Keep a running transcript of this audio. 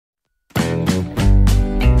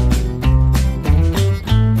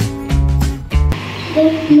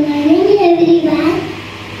Good morning everyone.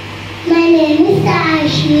 My name is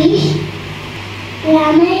Ashish.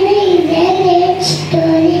 Ramayana is a great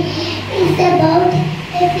story. It's about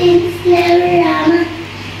a prince named Rama.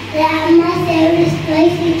 Rama saved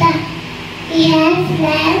Sita. He has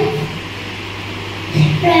friends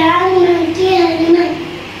from monkey Hanuman.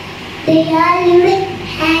 They all lived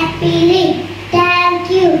happily. Thank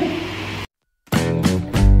you.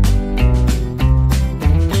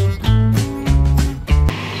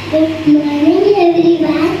 Good morning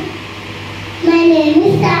everyone. My name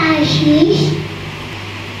is Ashish.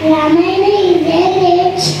 Ramayana is a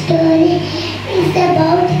great story. It's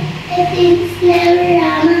about a prince named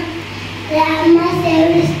Rama. Rama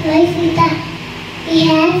saved Sita. He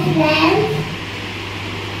has friends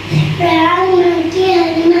from monkey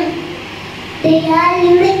Hanuman. They all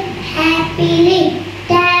lived happily.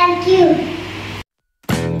 Thank you.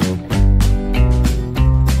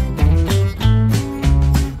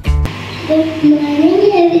 Good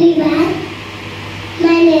morning everyone.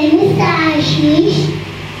 My name is Ashish.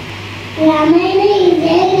 Ramayana is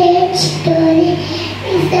a great story.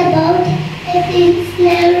 It's about a prince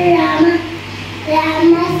named Rama.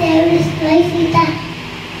 Rama saved Sita.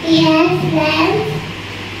 He has friends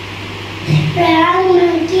from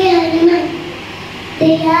monkey Hanuman.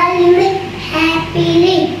 They all lived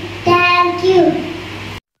happily. Thank you.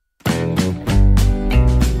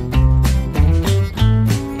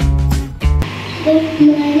 Good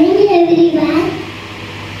morning everyone.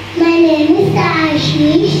 My name is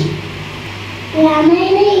Ashish.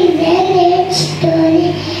 Ramayana is a great story.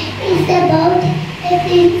 It's about a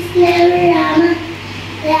prince named Rama.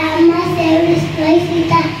 Rama saved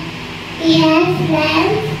Sita. He has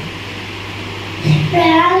friends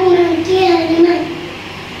from monkey Hanuman.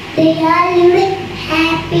 They all lived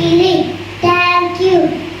happily. Thank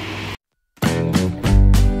you.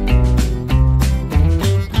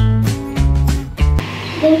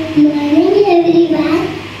 Good morning everyone.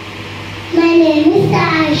 My name is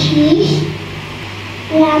Ashish.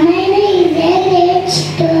 Ramayana is a great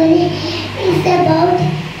story. It's about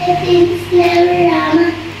a prince named Rama.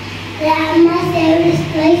 Rama saved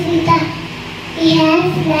Sita. He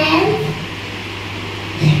has friends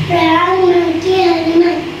from monkey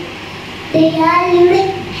Hanuman. They all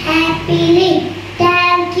lived happily.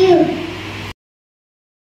 Thank you.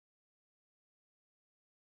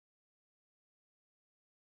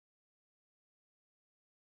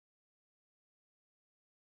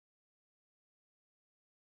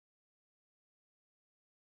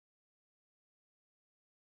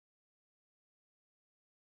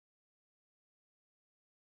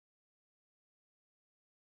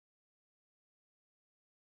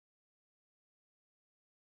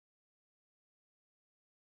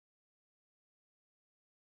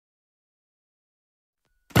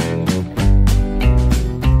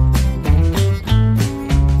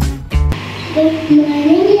 Good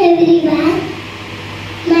morning everyone.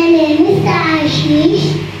 My name is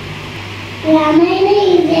Ashish. Ramayana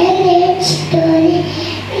is a great story.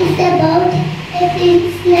 It's about a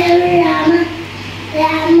prince named Rama.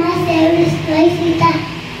 Rama saved Sita.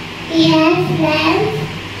 He has friends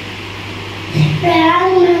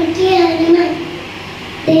from monkey Hanuman.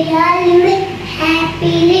 They all lived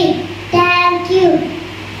happily. Thank you.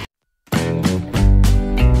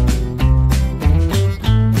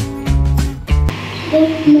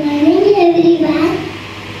 Good morning everyone.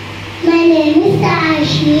 My name is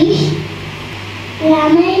Ashish.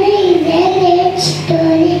 Ramayana is a great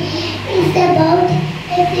story. It's about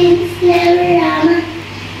a prince named Rama.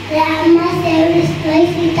 Rama saved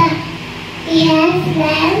Sita. He has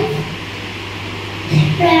friends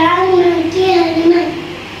from monkey Hanuman.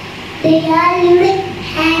 They all lived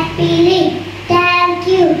happily. Thank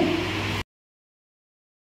you.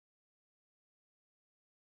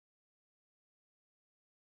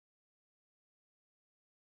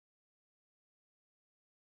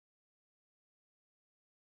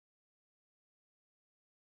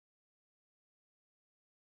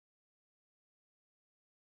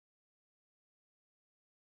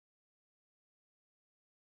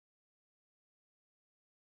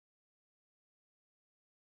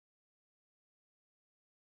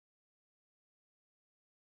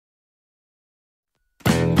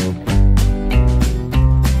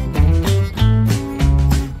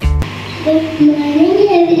 Good morning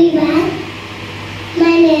everyone.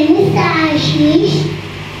 My name is Ashish.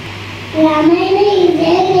 Ramayana is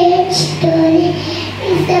a great story.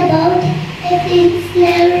 It's about a prince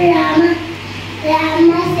named Rama.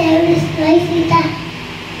 Rama saved Sita.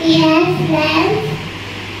 He has friends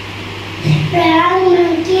from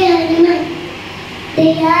monkey Hanuman.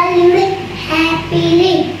 They all lived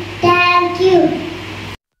happily. Thank you.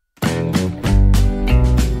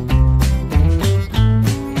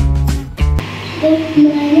 Good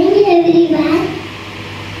morning everyone.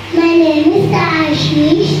 My name is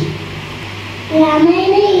Ashish.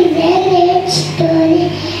 Ramayana is a great story.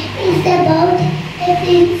 It's about a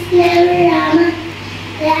prince named Rama.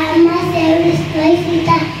 Rama saved his wife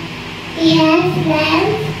Sita. He has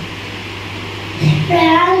friends,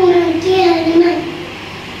 strong monkey Hanuman.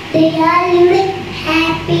 They all lived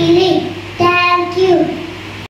happily. Thank you.